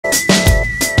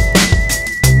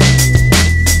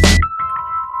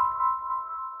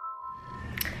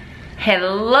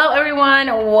Hello everyone,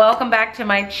 welcome back to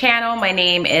my channel. My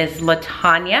name is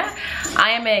Latanya. I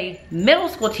am a middle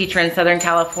school teacher in Southern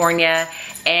California,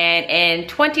 and in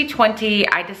 2020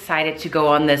 I decided to go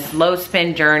on this low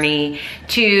spend journey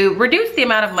to reduce the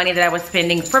amount of money that I was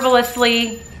spending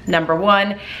frivolously, number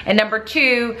one, and number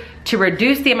two, to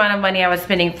reduce the amount of money I was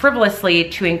spending frivolously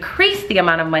to increase the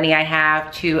amount of money I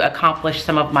have to accomplish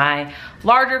some of my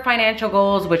larger financial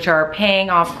goals, which are paying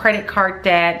off credit card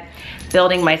debt,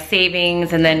 building my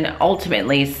savings, and then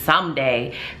ultimately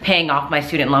someday paying off my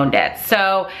student loan debt.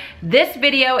 So this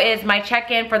video is my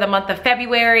check-in for the month of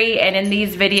February, and in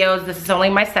these videos, this is only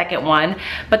my second one,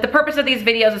 but the purpose of these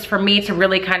videos is for me to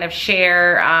really kind of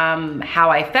share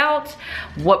how I felt,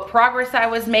 what progress I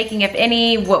was making, if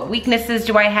any, what weaknesses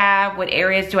do I have, what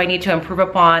areas do I need to improve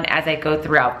upon as I go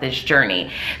throughout this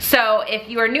journey. So if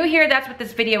you are new here, that's what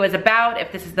this video is about.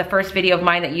 If this is the first video of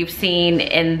mine that you've seen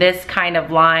in this kind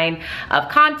of line of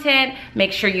content,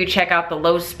 make sure you check out the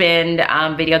low spend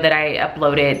video that I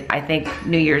uploaded, I think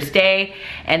New Year's Day,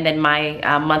 and then my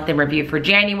month in review for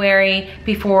January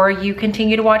before you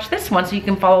continue to watch this one so you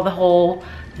can follow the whole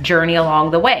journey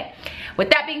along the way.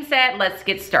 With that being said, let's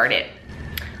get started.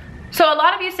 So a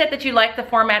lot of you said that you liked the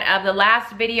format of the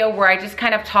last video where I just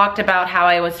kind of talked about how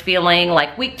I was feeling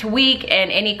like week to week,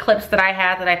 and any clips that I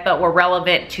had that I felt were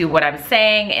relevant to what I'm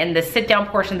saying. In the sit down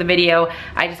portion of the video,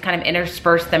 I just kind of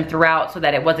interspersed them throughout so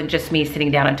that it wasn't just me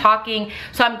sitting down and talking.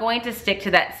 So I'm going to stick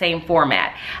to that same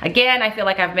format. Again, I feel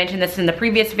like I've mentioned this in the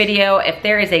previous video. If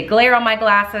there is a glare on my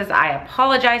glasses, I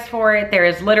apologize for it. There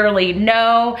is literally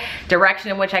no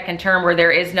direction in which I can turn where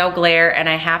there is no glare, and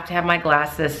I have to have my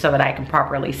glasses so that I can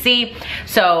properly see.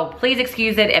 So please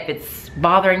excuse it if it's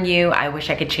bothering you. I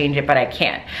wish I could change it, but I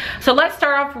can't. So let's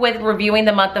start off with reviewing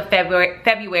the month of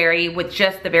February with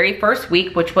just the very first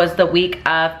week, which was the week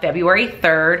of February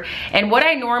 3rd. And what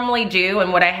I normally do,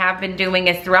 and what I have been doing,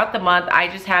 is throughout the month, I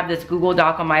just have this Google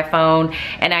Doc on my phone,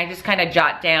 and I just kind of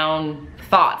jot down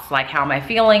thoughts, like how am I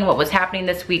feeling, what was happening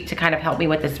this week, to kind of help me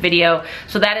with this video.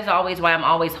 So that is always why I'm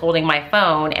always holding my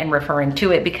phone and referring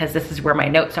to it, because this is where my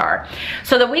notes are.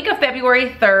 So the week of February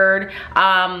 3rd,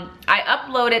 I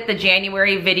uploaded the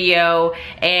January video,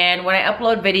 and when I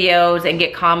upload videos and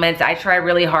get comments, I try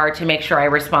really hard to make sure I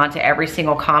respond to every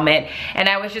single comment. And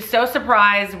I was just so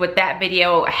surprised with that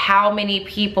video how many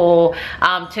people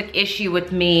took issue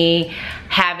with me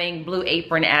having Blue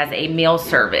Apron as a meal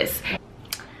service.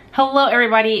 Hello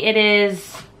everybody, it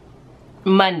is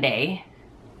Monday,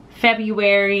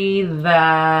 February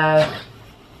the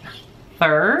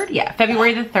 3rd. Yeah,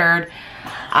 February the 3rd.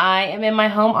 I am in my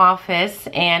home office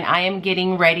and I am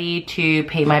getting ready to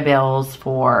pay my bills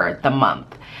for the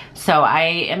month. So I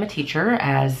am a teacher,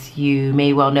 as you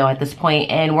may well know at this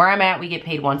point, and where I'm at, we get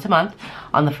paid once a month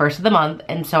on the first of the month,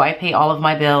 and so I pay all of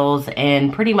my bills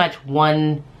in pretty much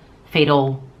one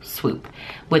fatal swoop,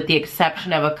 with the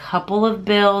exception of a couple of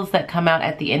bills that come out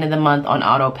at the end of the month on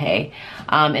auto pay.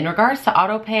 In regards to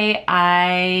auto pay,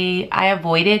 I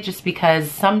avoid it just because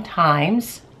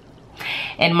sometimes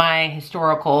in my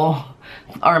historical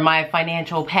or my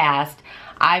financial past,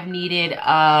 I've needed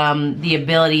the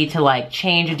ability to like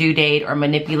change a due date or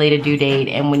manipulate a due date,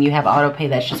 and when you have auto pay,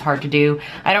 that's just hard to do.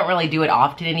 I don't really do it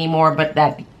often anymore, but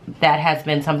that has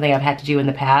been something I've had to do in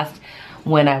the past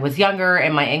when I was younger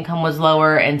and my income was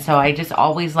lower. And so I just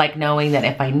always like knowing that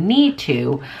if I need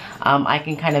to, I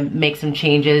can kind of make some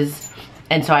changes.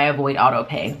 And so I avoid auto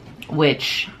pay,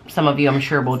 which some of you I'm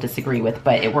sure will disagree with,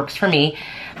 but it works for me.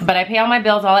 But I pay all my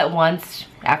bills all at once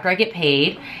after I get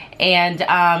paid. And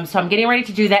so I'm getting ready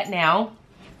to do that now.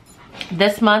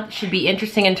 This month should be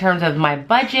interesting in terms of my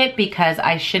budget, because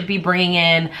I should be bringing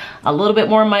in a little bit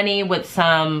more money with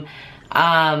some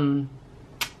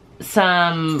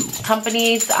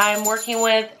companies I'm working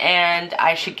with, and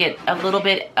I should get a little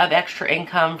bit of extra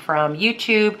income from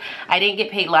YouTube. I didn't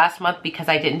get paid last month because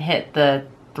I didn't hit the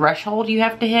threshold you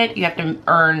have to hit. You have to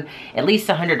earn at least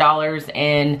 $100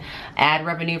 in ad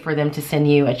revenue for them to send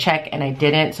you a check, and I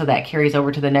didn't, so that carries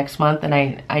over to the next month, and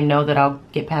I know that I'll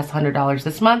get past $100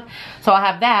 this month, so I'll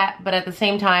have that. But at the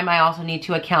same time, I also need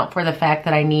to account for the fact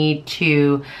that I need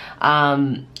to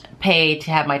pay to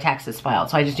have my taxes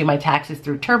filed. So I just do my taxes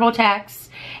through TurboTax,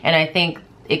 and I think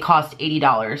it costs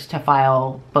 $80 to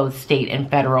file both state and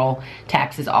federal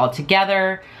taxes all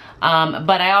together.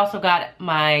 But I also got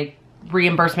my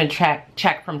reimbursement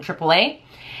check from AAA,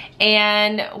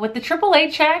 and with the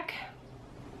AAA check,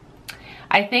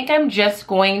 I think I'm just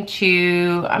going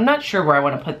to, I'm not sure where I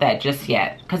want to put that just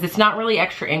yet, because it's not really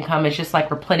extra income. It's just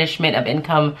like replenishment of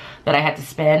income that I had to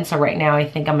spend. So right now I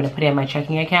think I'm going to put it in my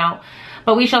checking account,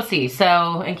 but we shall see.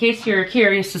 So in case you're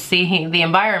curious to see the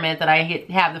environment that I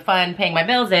have the fun paying my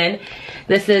bills in,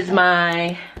 this is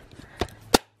my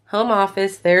home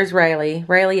office. There's Riley.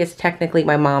 Riley is technically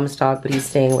my mom's dog, but he's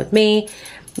staying with me.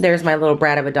 There's my little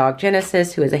brat of a dog,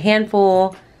 Genesis, who is a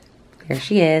handful. There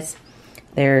she is.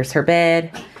 There's her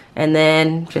bed, and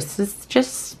then just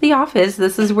the office.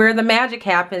 This is where the magic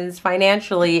happens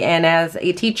financially and as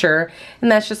a teacher,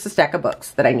 and that's just a stack of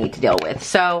books that I need to deal with.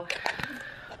 So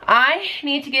I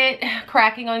need to get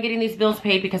cracking on getting these bills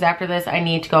paid, because after this I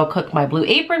need to go cook my Blue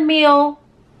Apron meal.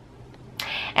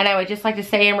 And I would just like to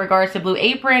say, in regards to Blue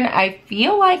Apron, I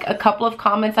feel like a couple of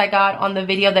comments I got on the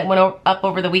video that went up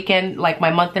over the weekend, like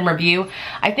my month in review,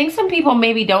 I think some people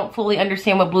maybe don't fully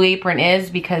understand what Blue Apron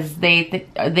is, because they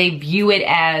view it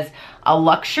as a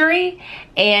luxury.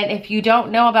 And if you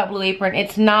don't know about Blue Apron,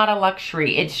 it's not a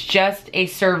luxury. It's just a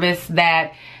service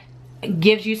that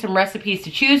gives you some recipes to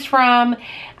choose from.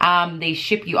 They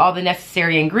ship you all the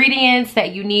necessary ingredients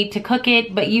that you need to cook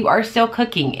it, but you are still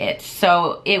cooking it.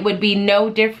 So it would be no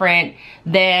different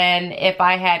than if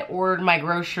I had ordered my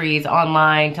groceries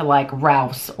online to like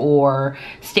Ralph's or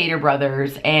Stater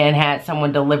Brothers and had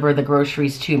someone deliver the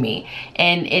groceries to me.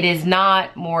 And it is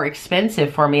not more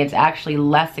expensive for me. It's actually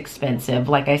less expensive.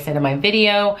 Like I said in my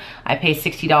video, I pay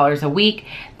 $60 a week.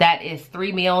 That is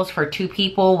 3 meals for 2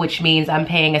 people, which means I'm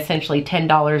paying essentially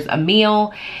 $10 a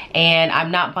meal, and I'm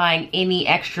not buying any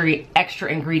extra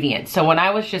ingredients. So when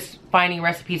I was just finding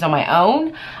recipes on my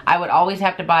own, I would always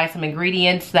have to buy some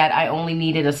ingredients that I only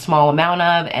needed a small amount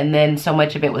of, and then so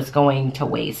much of it was going to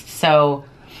waste. So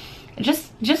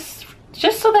just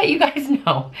so that you guys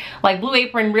know, like Blue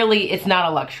Apron really, it's not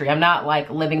a luxury. I'm not like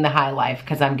living the high life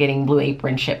because I'm getting Blue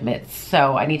Apron shipments.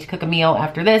 So I need to cook a meal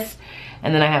after this,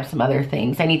 and then I have some other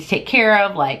things I need to take care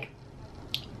of, like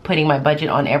putting my budget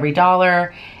on every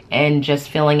dollar and just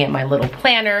filling in my little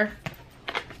planner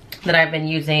that I've been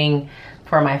using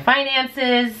for my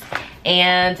finances.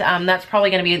 And that's probably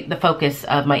gonna be the focus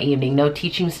of my evening. No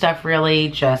teaching stuff really,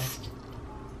 just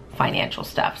financial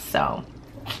stuff. So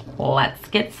let's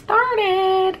get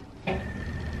started.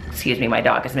 Excuse me, my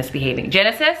dog is misbehaving.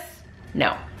 Genesis?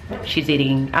 No, she's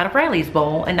eating out of Riley's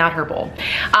bowl and not her bowl.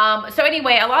 So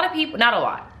anyway, a lot of people, not a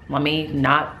lot, let me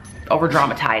not over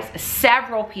dramatize.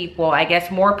 Several people, I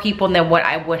guess more people than what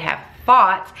I would have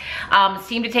thought,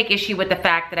 seem to take issue with the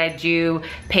fact that I do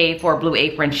pay for Blue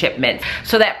Apron shipments.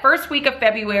 So that first week of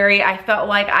February, I felt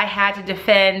like I had to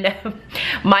defend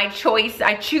my choice.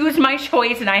 I choose my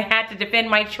choice, and I had to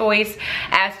defend my choice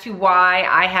as to why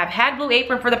I have had Blue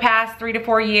Apron for the past 3 to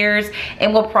 4 years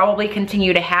and will probably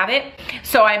continue to have it.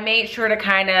 So I made sure to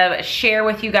kind of share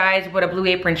with you guys what a Blue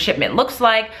Apron shipment looks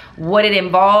like, what it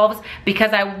involves,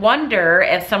 because I wonder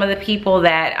if some of the people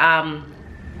that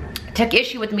took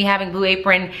issue with me having Blue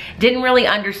Apron didn't really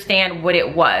understand what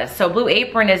it was. So Blue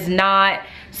Apron is not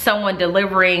someone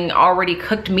delivering already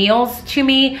cooked meals to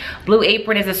me. Blue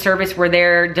Apron is a service where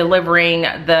they're delivering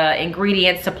the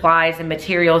ingredients, supplies, and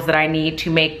materials that I need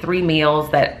to make 3 meals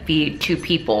that feed 2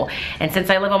 people. And since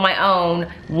I live on my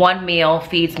own, 1 meal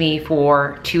feeds me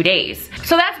for 2 days.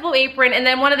 So that's Blue Apron. And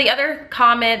then one of the other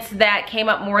comments that came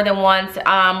up more than once,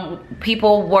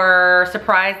 people were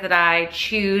surprised that I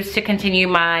choose to continue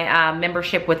my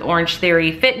membership with Orange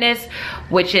Theory Fitness,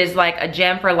 which is like a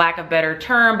gym for lack of a better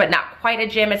term, but not quite a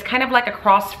gym. It's kind of like a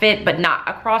CrossFit, but not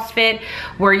a CrossFit,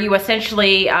 where you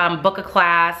essentially book a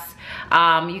class.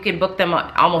 You can book them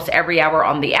almost every hour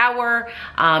on the hour.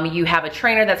 You have a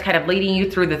trainer that's kind of leading you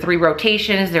through the 3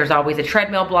 rotations. There's always a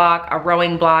treadmill block, a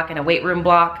rowing block, and a weight room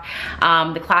block.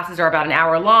 The classes are about an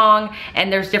hour long,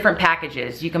 and there's different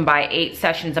packages. You can buy 8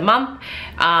 sessions a month,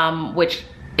 which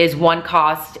is one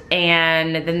cost,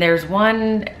 and then there's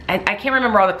one, I can't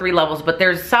remember all the 3 levels, but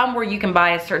there's some where you can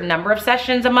buy a certain number of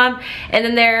sessions a month, and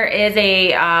then there is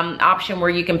a option where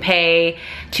you can pay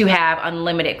to have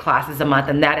unlimited classes a month,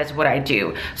 and that is what I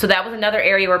do. So that was another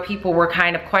area where people were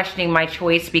kind of questioning my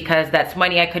choice, because that's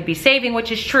money I could be saving,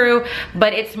 which is true,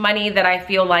 but it's money that I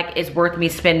feel like is worth me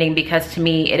spending, because to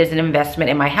me it is an investment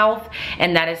in my health,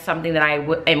 and that is something that I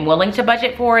am willing to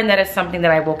budget for, and that is something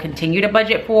that I will continue to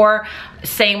budget for.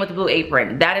 Same with Blue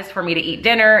Apron. That is for me to eat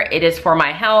dinner. It is for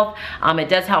my health. It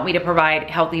does help me to provide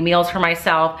healthy meals for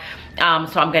myself. So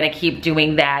I'm gonna keep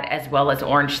doing that, as well as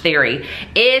Orange Theory.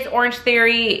 Is Orange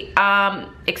Theory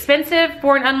expensive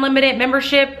for an unlimited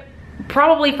membership?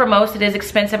 Probably for most it is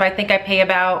expensive. I think I pay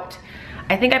about,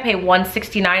 I think I pay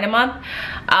 $169 a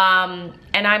month.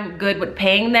 And I'm good with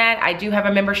paying that. I do have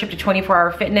a membership to 24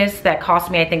 Hour Fitness that costs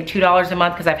me, I think, $2 a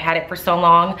month because I've had it for so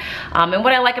long. And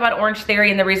what I like about Orange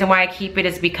Theory and the reason why I keep it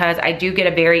is because I do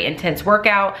get a very intense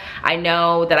workout. I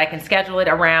know that I can schedule it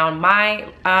around my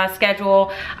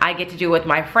schedule. I get to do it with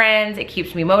my friends. It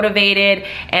keeps me motivated.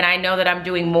 And I know that I'm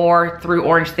doing more through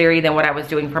Orange Theory than what I was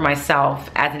doing for myself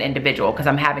as an individual because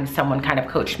I'm having someone kind of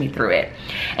coach me through it.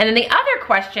 And then the other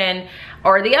question,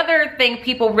 or the other thing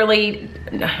people really,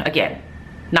 again,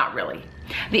 not really.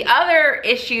 The other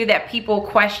issue that people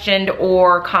questioned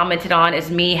or commented on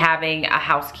is me having a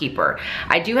housekeeper.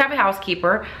 I do have a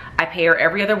housekeeper. I pay her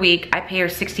every other week. I pay her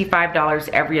 $65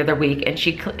 every other week, and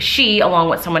she, along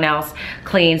with someone else,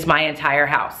 cleans my entire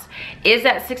house. Is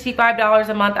that $65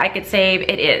 a month I could save?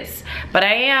 It is. But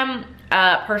I am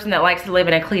a person that likes to live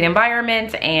in a clean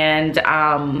environment, and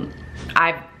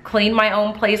I've cleaned my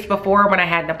own place before when I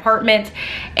had an apartment.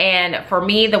 And for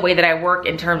me, the way that I work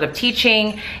in terms of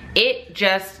teaching, it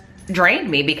just drained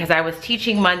me because I was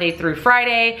teaching Monday through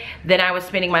Friday, then I was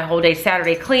spending my whole day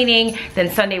Saturday cleaning, then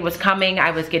Sunday was coming, I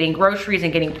was getting groceries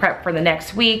and getting prepped for the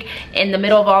next week. In the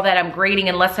middle of all that, I'm grading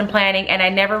and lesson planning, and I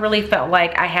never really felt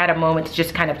like I had a moment to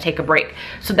just kind of take a break.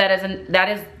 So that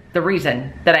is the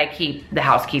reason that I keep the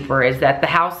housekeeper, is that the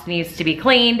house needs to be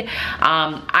cleaned.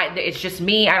 It's just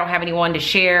me. I don't have anyone to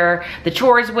share the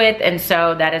chores with, and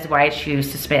so that is why I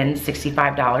choose to spend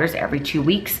 $65 every 2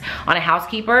 weeks on a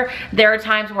housekeeper. There are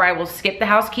times where I will skip the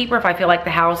housekeeper if I feel like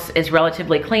the house is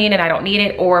relatively clean and I don't need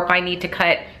it, or if I need to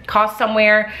cut costs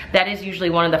somewhere. That is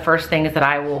usually one of the first things that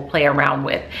I will play around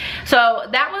with. So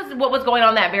that was what was going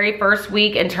on that very first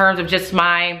week in terms of just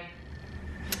my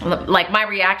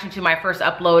reaction to my first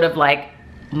upload of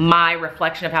my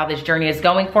reflection of how this journey is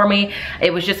going for me.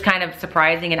 It was just kind of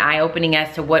surprising and eye-opening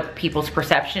as to what people's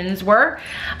perceptions were.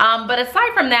 But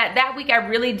aside from that, that week I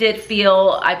really did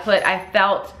feel, I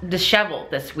felt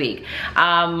disheveled this week.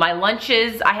 My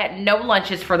lunches, I had no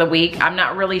lunches for the week. I'm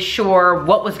not really sure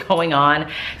what was going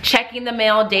on. Checking the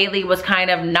mail daily was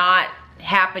kind of not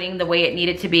happening the way it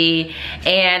needed to be,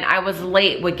 and I was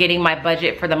late with getting my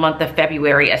budget for the month of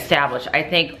February established. I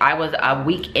think I was a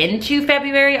week into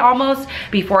February almost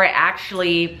before I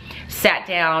actually sat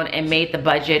down and made the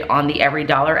budget on the Every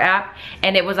Dollar app,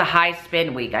 and it was a high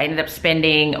spend week. I ended up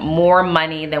spending more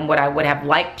money than what I would have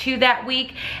liked to that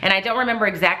week, and I don't remember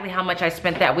exactly how much I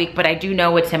spent that week, but I do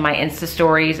know it's in my Insta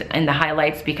stories and the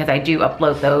highlights because I do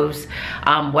upload those.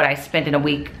 What I spent in a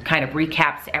week kind of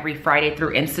recaps every Friday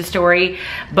through Insta story,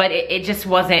 but it just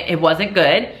wasn't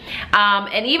good.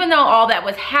 And even though all that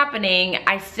was happening,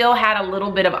 I still had a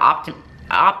little bit of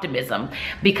optimism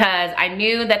because I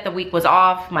knew that the week was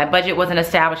off. My budget wasn't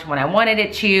established when I wanted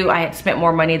it to. I had spent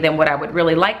more money than what I would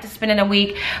really like to spend in a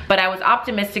week, but I was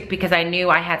optimistic because I knew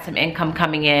I had some income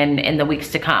coming in the weeks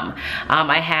to come.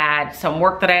 I had some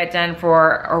work that I had done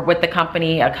with the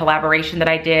company, a collaboration that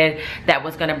I did that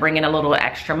was going to bring in a little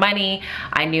extra money.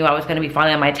 I knew I was going to be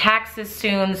filing my taxes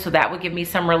soon, so that would give me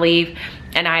some relief.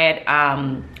 And I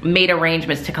had made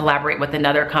arrangements to collaborate with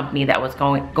another company that was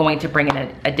going to bring in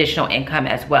an additional income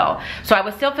as well. So I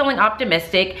was still feeling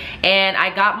optimistic, and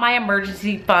I got my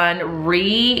emergency fund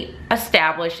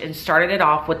re-established and started it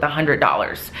off with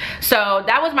 $100. So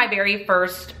that was my very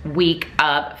first week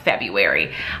of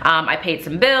February. I paid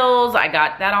some bills, I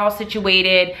got that all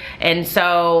situated, and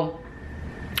so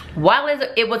while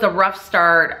it was a rough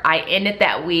start, I ended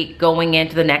that week going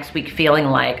into the next week feeling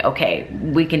like, okay,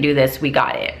 we can do this, we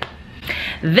got it.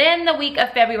 Then the week of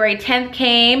February 10th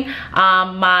came,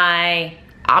 my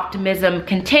optimism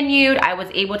continued. I was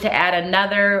able to add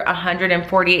another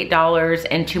 $148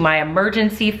 into my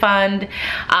emergency fund, and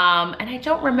I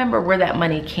don't remember where that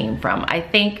money came from. I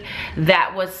think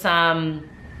that was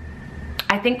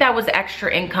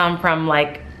extra income from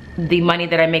the money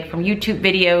that I make from YouTube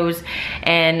videos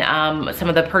and some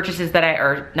of the purchases that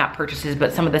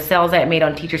some of the sales that I made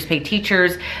on Teachers Pay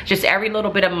Teachers. Just every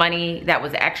little bit of money that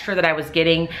was extra that I was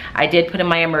getting, I did put in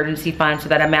my emergency fund, so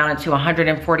that amounted to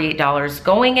 $148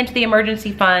 going into the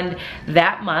emergency fund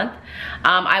that month.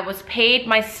 I was paid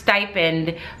my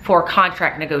stipend for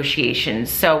contract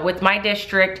negotiations. So with my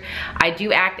district, I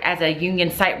do act as a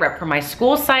union site rep for my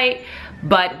school site.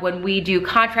 But when we do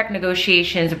contract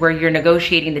negotiations where you're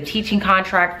negotiating the teaching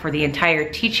contract for the entire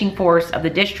teaching force of the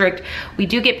district, we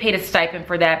do get paid a stipend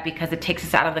for that because it takes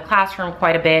us out of the classroom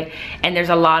quite a bit, and there's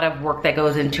a lot of work that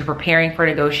goes into preparing for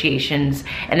negotiations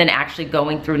and then actually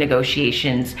going through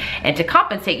negotiations. And to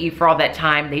compensate you for all that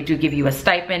time, they do give you a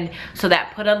stipend, so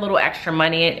that put a little extra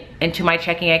money into my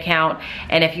checking account.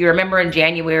 And if you remember in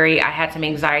January, I had some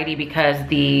anxiety because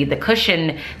the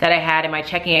cushion that I had in my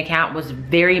checking account was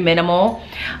very minimal.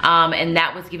 schedule. And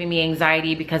that was giving me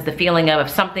anxiety because the feeling of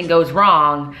if something goes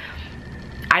wrong,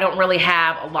 I don't really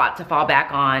have a lot to fall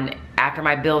back on after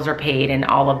my bills are paid and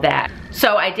all of that.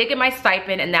 So I did get my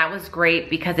stipend, and that was great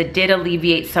because it did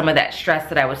alleviate some of that stress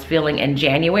that I was feeling in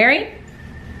January.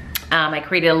 I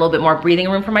created a little bit more breathing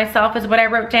room for myself is what I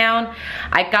wrote down.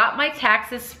 I got my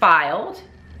taxes filed,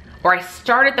 or I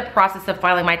started the process of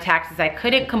filing my taxes. I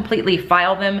couldn't completely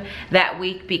file them that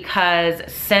week because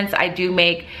since I do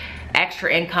make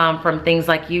extra income from things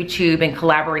like YouTube and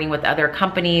collaborating with other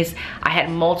companies, I had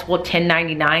multiple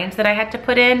 1099s that I had to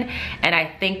put in. And I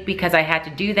think because I had to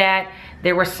do that,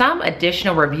 there were some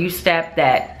additional review step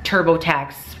that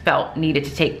TurboTax felt needed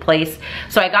to take place.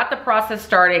 So I got the process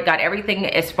started, got everything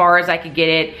as far as I could get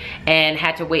it, and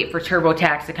had to wait for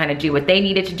TurboTax to kind of do what they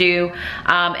needed to do.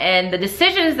 And the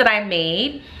decisions that I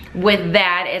made with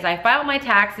that is I filed my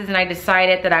taxes, and I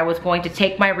decided that I was going to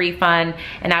take my refund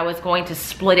and I was going to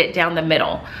split it down the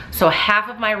middle. So half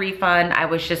of my refund I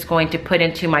was just going to put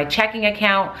into my checking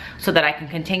account so that I can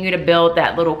continue to build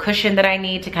that little cushion that I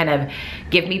need to kind of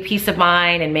give me peace of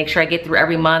mind and make sure I get through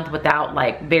every month without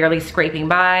like barely scraping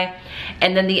by.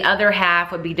 And then the other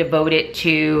half would be devoted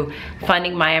to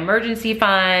funding my emergency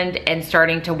fund and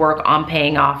starting to work on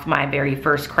paying off my very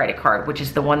first credit card, which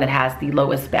is the one that has the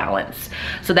lowest balance.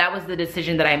 So that was the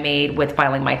decision that I made with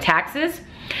filing my taxes.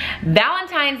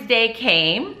 Valentine's Day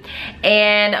came,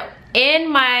 and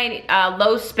in my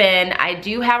low spend, I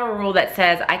do have a rule that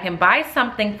says I can buy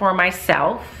something for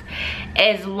myself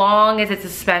as long as it's a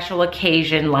special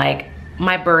occasion like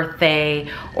my birthday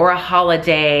or a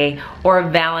holiday or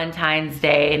Valentine's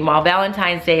Day. And while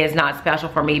Valentine's Day is not special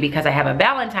for me because I have a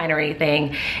Valentine or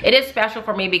anything, it is special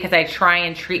for me because I try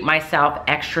and treat myself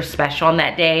extra special on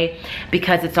that day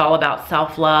because it's all about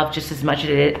self-love just as much as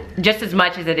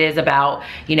it is about,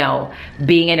 you know,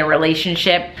 being in a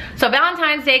relationship. So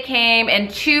Valentine's Day came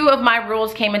and two of my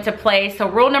rules came into play. So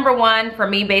rule number one for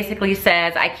me basically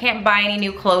says I can't buy any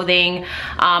new clothing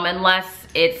unless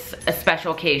it's a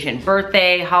special occasion,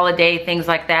 birthday, holiday, things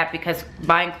like that, because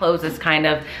buying clothes is kind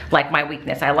of like my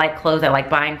weakness. I like clothes, I like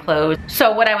buying clothes.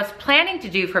 So what I was planning to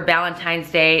do for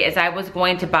Valentine's Day is I was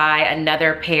going to buy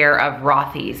another pair of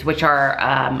Rothy's, which are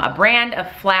a brand of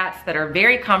flats that are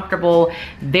very comfortable,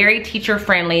 very teacher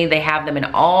friendly. They have them in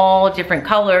all different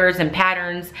colors and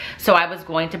patterns. So I was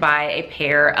going to buy a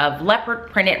pair of leopard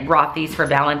printed Rothy's for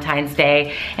Valentine's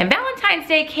Day. And Valentine's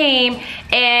Day came,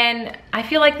 and I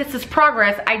feel like this is progress.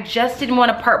 I just didn't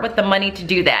want to part with the money to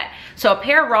do that. So a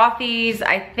pair of Rothy's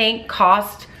I think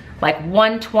cost like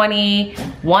 $120,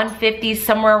 $150,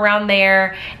 somewhere around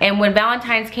there. And when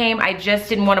Valentine's came, I just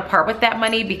didn't want to part with that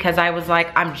money because I was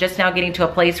like, I'm just now getting to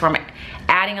a place where I'm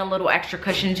adding a little extra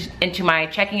cushion into my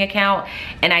checking account,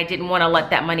 and I didn't want to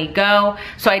let that money go.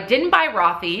 So I didn't buy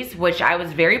Rothy's, which I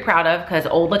was very proud of because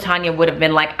old Latanya would have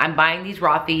been like, I'm buying these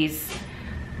Rothy's.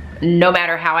 No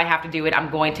matter how I have to do it,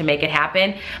 I'm going to make it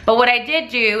happen. But what I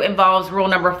did do involves rule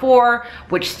number 4,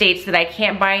 which states that I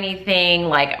can't buy anything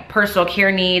like personal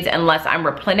care needs unless I'm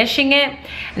replenishing it.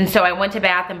 And so I went to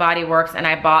Bath & Body Works and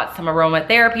I bought some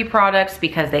aromatherapy products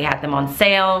because they had them on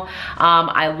sale.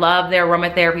 I love their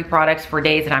aromatherapy products for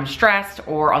days that I'm stressed,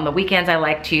 or on the weekends I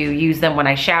like to use them when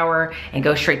I shower and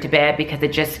go straight to bed because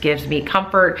it just gives me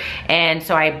comfort. And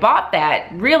so I bought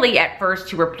that really at first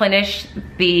to replenish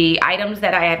the items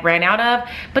that I had ran out of,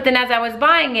 but then as I was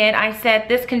buying it, I said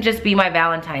this can just be my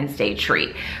Valentine's Day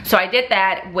treat. So I did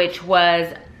that, which was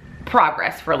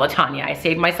progress for Latanya. I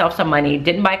saved myself some money,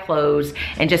 didn't buy clothes,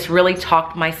 and just really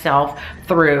talked myself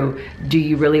through, do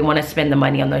you really want to spend the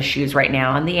money on those shoes right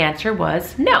now? And the answer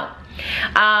was no.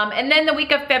 And then the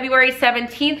week of February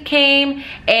 17th came,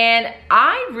 and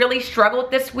I really struggled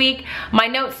this week. My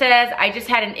note says I just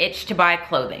had an itch to buy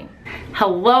clothing.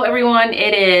 Hello everyone,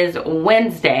 it is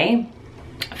Wednesday,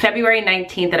 February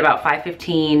 19th at about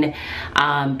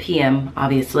 5:15 p.m.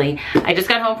 obviously. I just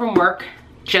got home from work,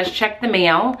 just checked the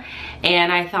mail,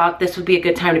 and I thought this would be a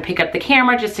good time to pick up the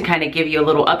camera just to kind of give you a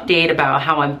little update about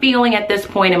how I'm feeling at this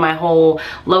point in my whole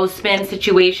low spend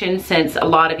situation, since a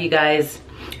lot of you guys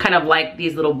kind of like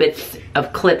these little bits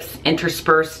of clips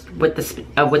interspersed with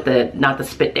the not the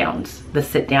spit downs, the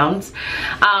sit downs.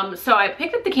 So I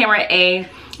picked up the camera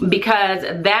because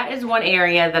that is one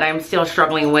area that I'm still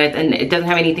struggling with, and it doesn't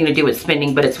have anything to do with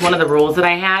spending, but it's one of the rules that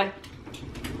I had.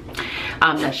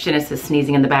 That Shinnis is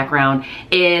sneezing in the background,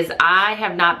 is I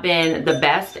have not been the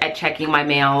best at checking my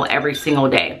mail every single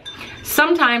day.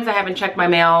 Sometimes I haven't checked my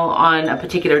mail on a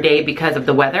particular day because of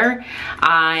the weather.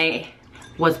 I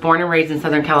was born and raised in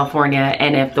Southern California,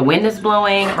 and if the wind is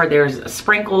blowing or there's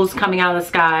sprinkles coming out of the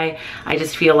sky, I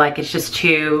just feel like it's just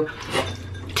too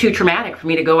too traumatic for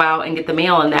me to go out and get the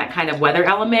mail in that kind of weather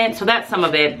element. So that's some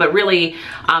of it. But really,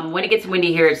 when it gets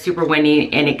windy here, it's super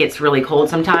windy and it gets really cold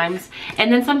sometimes.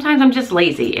 And then sometimes I'm just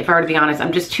lazy. If I were to be honest,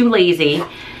 I'm just too lazy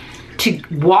to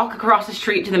walk across the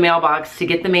street to the mailbox to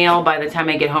get the mail by the time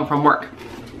I get home from work.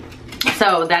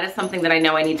 So that is something that I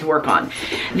know I need to work on.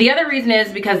 The other reason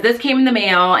is because this came in the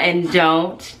mail, and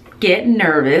don't get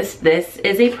nervous, this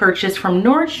is a purchase from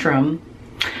Nordstrom,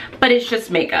 but it's just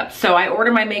makeup. So I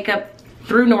order my makeup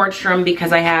through Nordstrom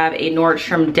because I have a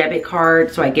Nordstrom debit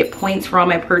card, so I get points for all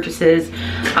my purchases.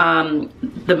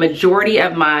 The majority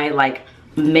of my like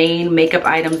main makeup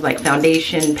items like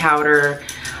foundation, powder,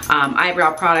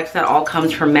 eyebrow products, that all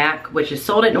comes from MAC, which is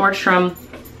sold at Nordstrom.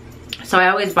 So I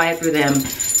always buy it through them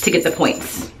to get the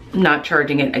points. Not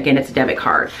charging it, again, it's a debit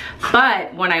card.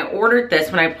 But when I ordered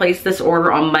this, when I placed this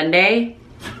order on Monday,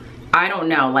 I don't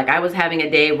know, like I was having a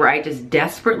day where I just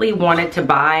desperately wanted to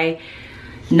buy,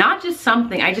 not just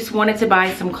something, I just wanted to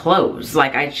buy some clothes.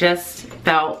 Like I just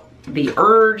felt the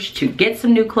urge to get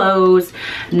some new clothes.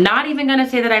 Not even gonna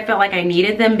say that I felt like I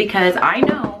needed them, because I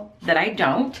know that I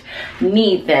don't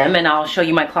need them. And I'll show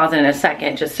you my closet in a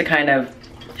second just to kind of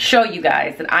show you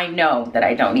guys that I know that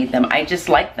I don't need them. I just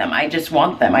like them. I just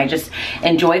want them. I just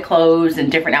enjoy clothes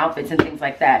and different outfits and things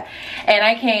like that. And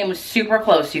I came super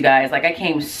close, you guys. Like I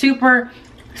came super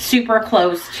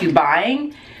close to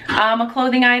buying a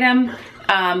clothing item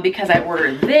because I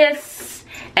ordered this,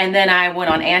 and then I went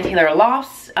on Ann Taylor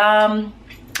Loft's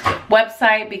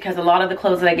website, because a lot of the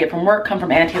clothes that I get from work come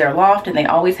from Ann Taylor Loft, and they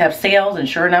always have sales, and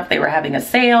sure enough, they were having a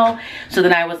sale. So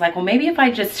then I was like, well, maybe if I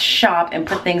just shop and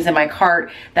put things in my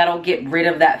cart, that'll get rid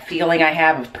of that feeling I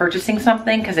have of purchasing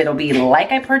something, because it'll be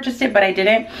like I purchased it, but I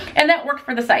didn't. And that worked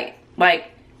for the site.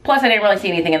 Like, plus I didn't really see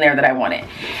anything in there that I wanted.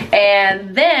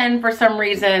 And then for some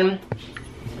reason,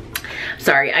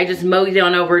 sorry, I just moseyed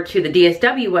on over to the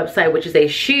DSW website, which is a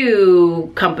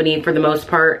shoe company for the most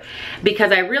part,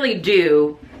 because I really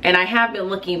do, and I have been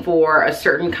looking for a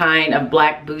certain kind of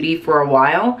black booty for a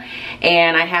while,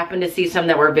 and I happened to see some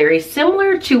that were very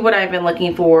similar to what I've been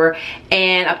looking for,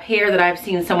 and a pair that I've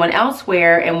seen someone else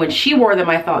wear, and when she wore them,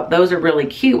 I thought those are really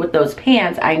cute with those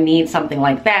pants. I need something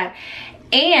like that.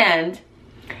 And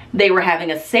they were having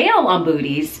a sale on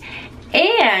booties,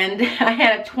 and I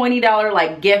had a $20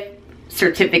 like gift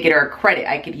certificate or a credit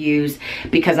I could use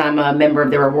because I'm a member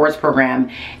of the rewards program.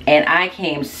 And I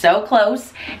came so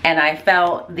close, and I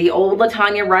felt the old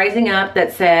Latanya rising up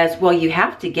that says, well, you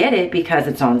have to get it because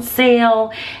it's on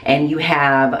sale and you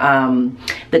have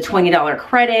the $20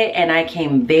 credit. And I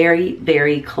came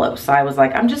very close. I was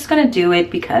like, I'm just gonna do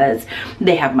it because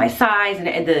they have my size,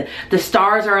 and the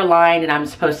stars are aligned, and I'm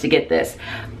supposed to get this.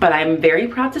 But I'm very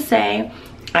proud to say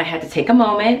I had to take a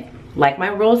moment, like my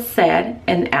rules said,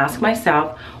 and ask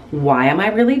myself, why am I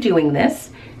really doing this?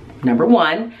 Number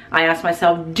one, I asked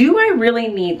myself, do I really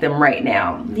need them right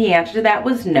now? The answer to that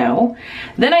was no.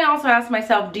 Then I also asked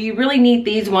myself, do you really need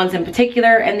these ones in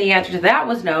particular? And the answer to that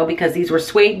was no, because these were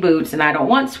suede boots, and I don't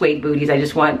want suede booties. I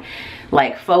just want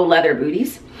like faux leather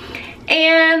booties.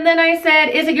 And then I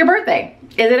said, is it your birthday?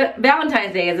 Is it a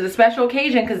Valentine's Day? Is it a special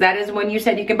occasion? Because that is when you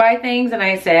said you could buy things. And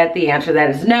I said the answer to that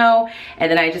is no.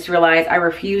 And then I just realized I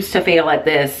refuse to fail at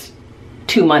this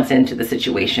 2 months into the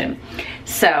situation.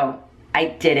 So I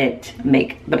didn't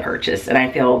make the purchase, and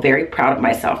I feel very proud of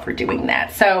myself for doing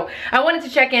that. So I wanted to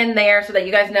check in there so that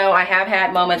you guys know I have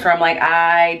had moments where I'm like,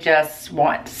 I just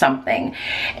want something.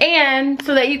 And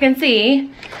so that you can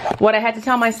see, what I had to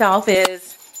tell myself is,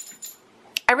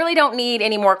 I really don't need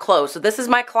any more clothes. So this is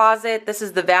my closet. This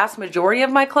is the vast majority of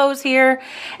my clothes here,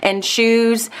 and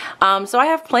shoes. So I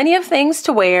have plenty of things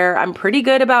to wear. I'm pretty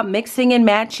good about mixing and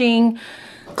matching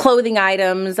clothing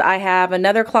items. I have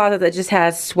another closet that just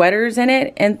has sweaters in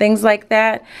it and things like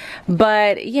that.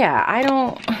 But yeah, I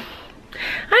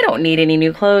don't need any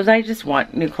new clothes. I just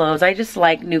want new clothes. I just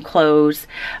like new clothes.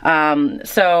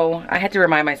 So I had to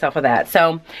remind myself of that.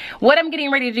 So what I'm getting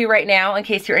ready to do right now, in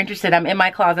case you're interested, I'm in my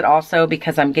closet also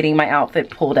because I'm getting my outfit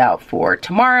pulled out for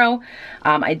tomorrow.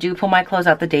 I do pull my clothes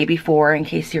out the day before in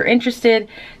case you're interested.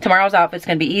 Tomorrow's outfit's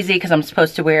gonna be easy because I'm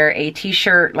supposed to wear a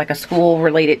t-shirt, like a school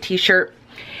related t-shirt,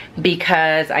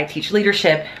 because I teach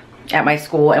leadership at my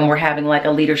school, and we're having like a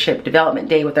leadership development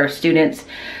day with our students.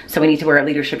 So we need to wear a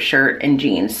leadership shirt and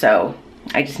jeans. So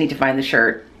I just need to find the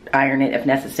shirt, iron it if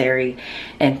necessary,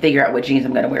 and figure out what jeans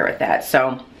I'm gonna wear with that.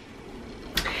 So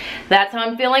that's how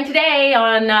I'm feeling today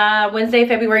on Wednesday,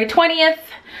 February 20th.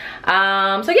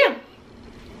 So yeah,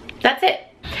 that's it.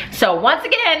 So once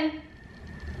again,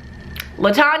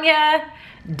 Latanya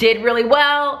did really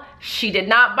well. She did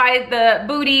not buy the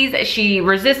booties. She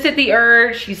resisted the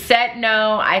urge. She said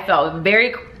no. I felt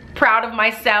very proud of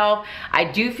myself. I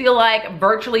do feel like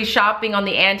virtually shopping on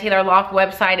the Ann Taylor Loft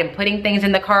website and putting things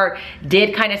in the cart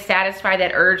did kind of satisfy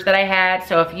that urge that I had.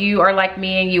 So if you are like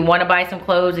me and you want to buy some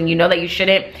clothes and you know that you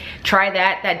shouldn't, try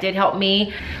that. That did help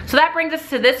me. So that brings us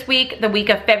to this week, the week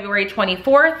of February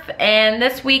 24th. And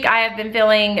this week I have been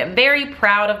feeling very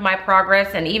proud of my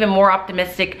progress and even more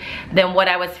optimistic than what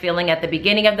I was feeling at the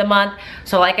beginning of the month.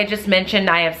 So like I just mentioned,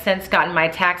 I have since gotten my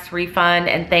tax refund,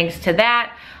 and thanks to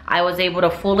that, I was able to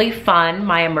fully fund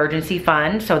my emergency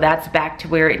fund, so that's back to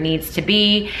where it needs to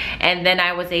be. And then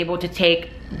I was able to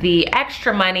take the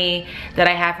extra money that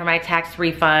I have for my tax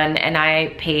refund and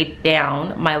I paid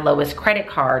down my lowest credit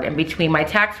card. And between my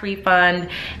tax refund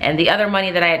and the other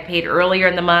money that I had paid earlier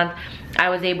in the month, I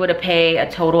was able to pay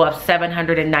a total of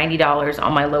 $790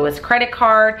 on my lowest credit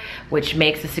card, which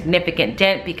makes a significant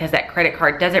dent because that credit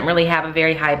card doesn't really have a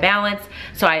very high balance.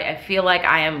 So I feel like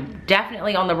I am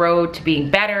definitely on the road to being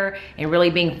better and really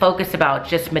being focused about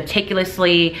just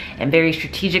meticulously and very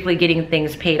strategically getting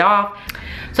things paid off.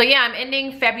 So yeah, I'm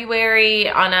ending February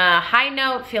on a high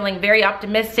note, feeling very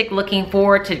optimistic, looking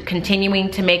forward to continuing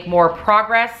to make more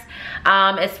progress.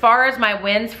 As far as my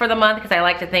wins for the month, because I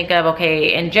like to think of,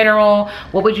 okay, in general,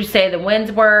 what would you say the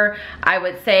wins were? I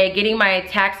would say getting my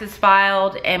taxes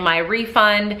filed and my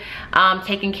refund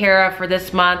taken care of for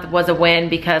this month was a win,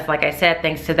 because like I said,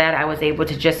 thanks to that, I was able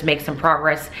to just make some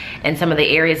progress in some of the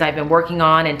areas I've been working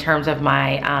on in terms of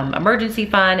my emergency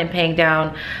fund and paying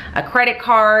down a credit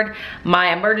card.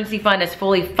 My emergency fund is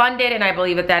fully funded, and I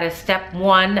believe that that is step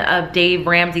one of Dave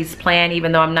Ramsey's plan,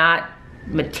 even though I'm not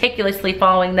meticulously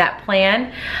following that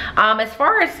plan. As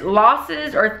far as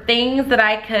losses or things that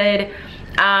I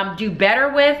could do better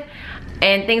with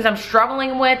and things I'm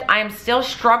struggling with, I am still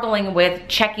struggling with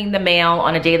checking the mail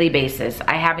on a daily basis.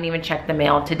 I haven't even checked the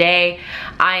mail today.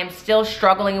 I am still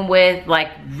struggling with like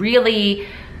really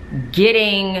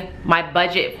getting my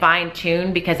budget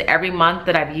fine-tuned, because every month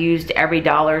that I've used every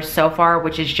dollar so far,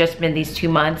 which has just been these 2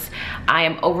 months, I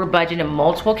am over budget in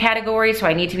multiple categories. So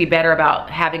I need to be better about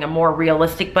having a more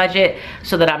realistic budget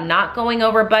so that I'm not going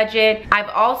over budget. I've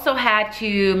also had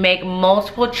to make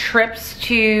multiple trips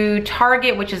to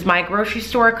Target, which is my grocery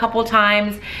store, a couple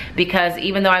times, because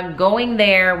even though I'm going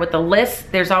there with a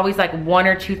list, there's always like 1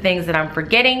 or 2 things that I'm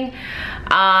forgetting.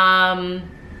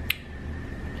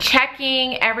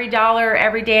 Checking every dollar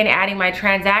every day and adding my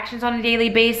transactions on a daily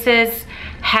basis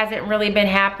hasn't really been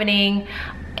happening.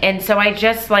 And so I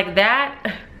just like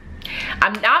that.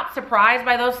 I'm not surprised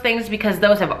by those things, because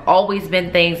those have always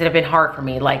been things that have been hard for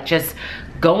me, like just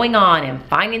going on and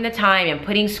finding the time and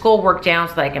putting schoolwork down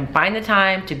so that I can find the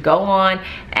time to go on,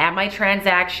 add my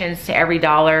transactions to every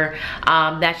dollar.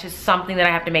 That's just something that I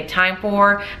have to make time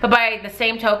for. But by the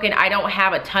same token, I don't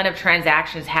have a ton of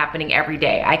transactions happening every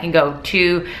day. I can go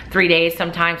 2-3 days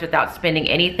sometimes without spending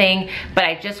anything, but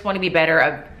I just want to be better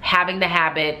of having the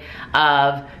habit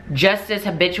of, just as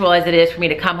habitual as it is for me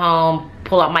to come home,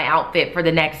 pull out my outfit for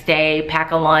the next day,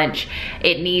 pack a lunch,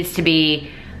 it needs to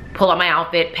be pull out my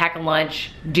outfit, pack a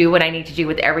lunch, do what I need to do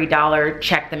with every dollar,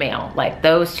 check the mail. Like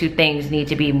those 2 things need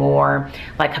to be more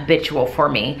like habitual for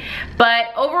me. But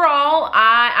overall,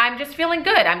 I'm just feeling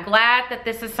good. I'm glad that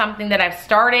this is something that I've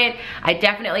started. I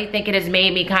definitely think it has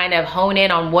made me kind of hone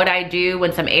in on what I do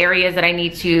and some areas that I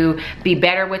need to be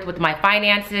better with my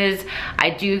finances.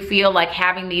 I do feel like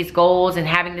having these goals and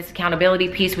having this accountability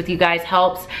piece with you guys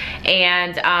helps.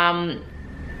 And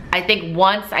I think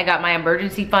once I got my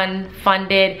emergency fund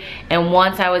funded, and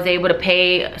once I was able to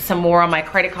pay some more on my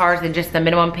credit cards than just the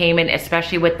minimum payment,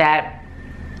 especially with that,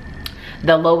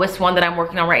 the lowest one that I'm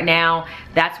working on right now,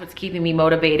 that's what's keeping me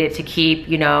motivated to keep,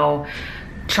 you know,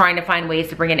 trying to find ways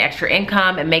to bring in extra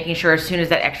income, and making sure as soon as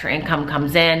that extra income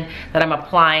comes in that I'm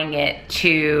applying it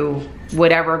to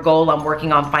whatever goal I'm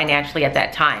working on financially at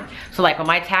that time. So like when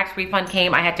my tax refund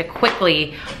came, I had to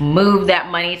quickly move that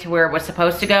money to where it was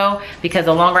supposed to go, because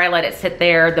the longer I let it sit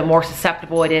there, the more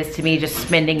susceptible it is to me just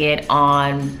spending it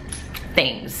on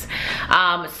things.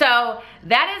 So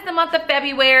that is the month of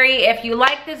February. If you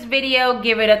like this video,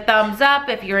 give it a thumbs up.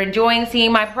 If you're enjoying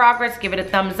seeing my progress, give it a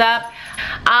thumbs up.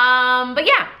 But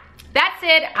yeah, that's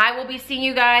it. I will be seeing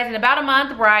you guys in about a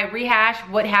month, where I rehash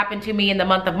what happened to me in the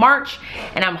month of March.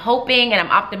 And I'm hoping and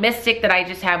I'm optimistic that I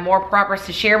just have more progress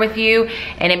to share with you.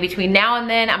 And in between now and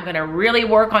then, I'm gonna really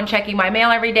work on checking my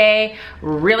mail every day,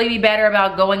 really be better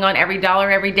about going on every dollar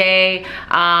every day.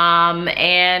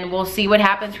 And we'll see what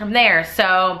happens from there.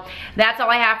 So that's all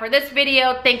I have for this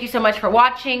video. Thank you so much for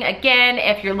watching. Again,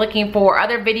 if you're looking for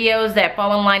other videos that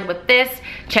fall in line with this,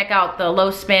 check out the low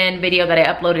spend video that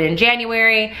I uploaded in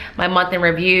January, my month month in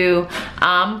review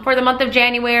for the month of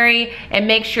January. And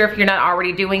make sure, if you're not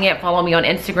already doing it, follow me on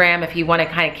Instagram if you want to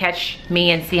kind of catch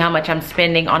me and see how much I'm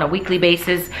spending on a weekly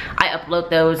basis. I upload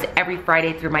those every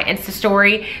Friday through my Insta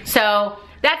story. So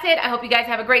that's it. I hope you guys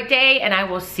have a great day, and I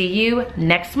will see you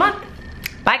next month.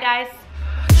 Bye, guys.